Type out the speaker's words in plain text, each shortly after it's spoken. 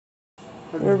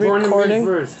We're recording.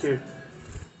 First here.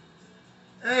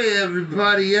 Hey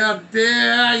everybody out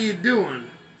there, how you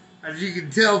doing? As you can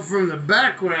tell from the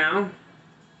background,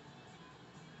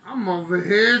 I'm over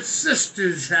here at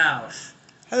Sister's house.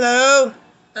 Hello.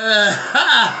 Everybody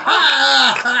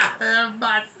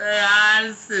say hi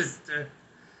to Sister.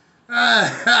 We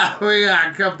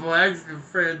got a couple extra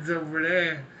friends over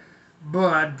there.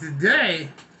 But today,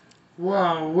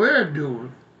 what we're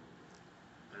doing,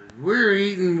 we're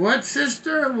eating what,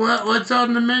 Sister? What's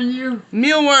on the menu?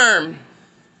 Mealworm.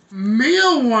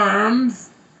 Mealworms?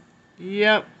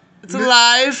 Yep. It's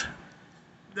alive.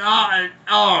 Oh,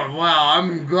 well,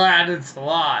 I'm glad it's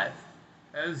alive.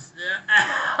 Let's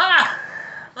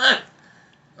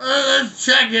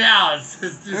check it out,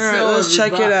 Sister. Alright, let's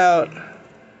check it out.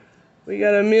 We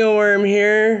got a mealworm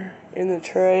here in the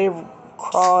tray,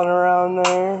 crawling around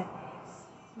there.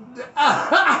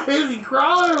 Is he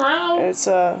crawling around? It's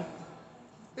a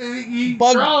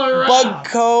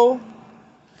Bug-Co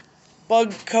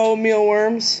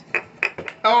mealworms.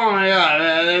 Oh my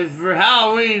God, it's for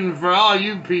Halloween for all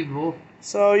you people.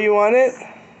 So you want it?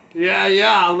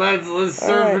 Yeah, let's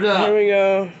serve it up. Here we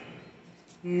go.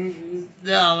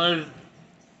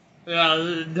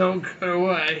 Don't cut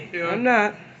away. You know? I'm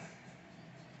not.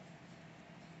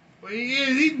 Well,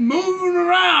 he's moving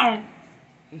around.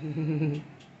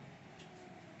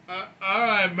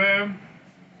 Alright, man.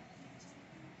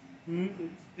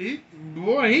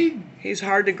 He's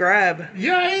hard to grab.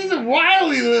 Yeah, he's a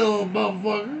wily little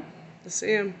motherfucker. Let's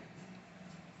see him.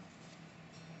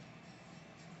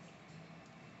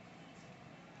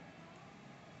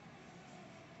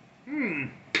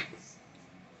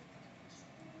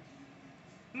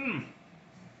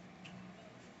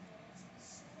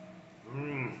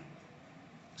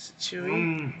 Is it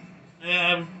chewy?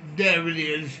 Yeah, there it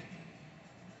is.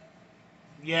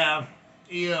 Yeah.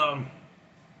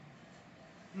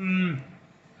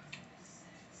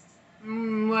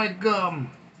 Like, kind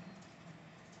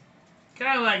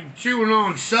of like chewing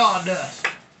on sawdust.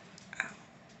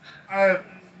 I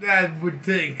would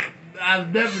think.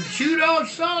 I've never chewed on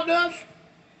sawdust,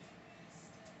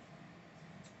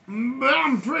 but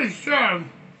I'm pretty sure.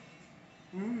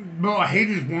 Boy, he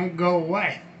just won't go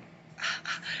away.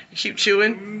 You keep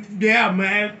chewing? Yeah,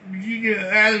 man.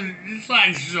 It's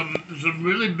like some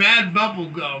really bad bubble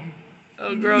gum.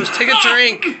 Oh, gross. Take a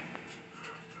drink.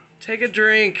 Take a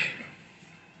drink.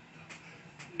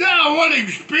 Now, what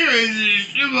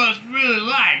experiences you must really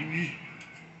like?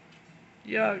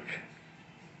 Yuck.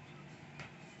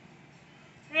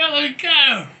 Really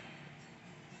kind of...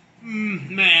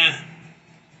 man.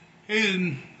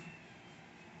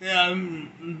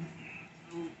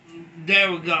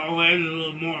 There we go. There's a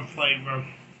little more flavor.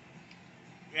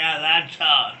 Yeah, that's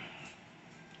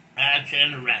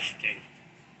interesting.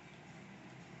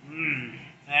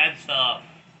 That's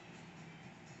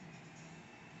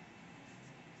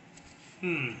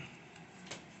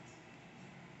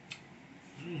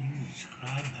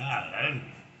describe that.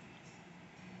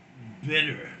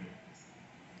 Bitter.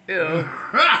 Ew.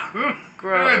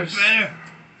 Gross. Bitter.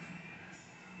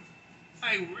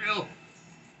 Like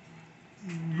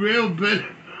real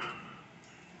bitter.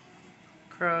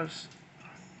 Gross.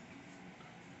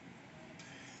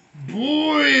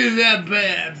 Boy, is that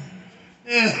bad.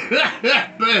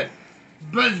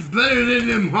 But it's better than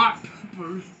them hot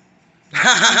peppers.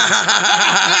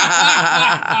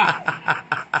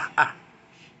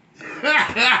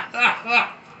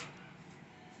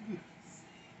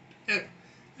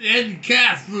 And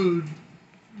cat food.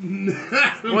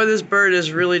 Boy, this bird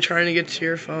is really trying to get to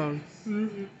your phone.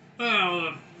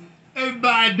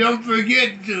 Everybody, don't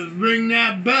forget to ring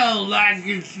that bell, like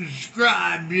and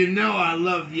subscribe. You know I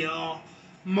love y'all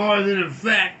more than a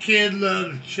fat kid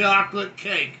loves chocolate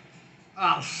cake.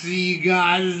 I'll see you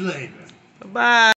guys later. Bye-bye.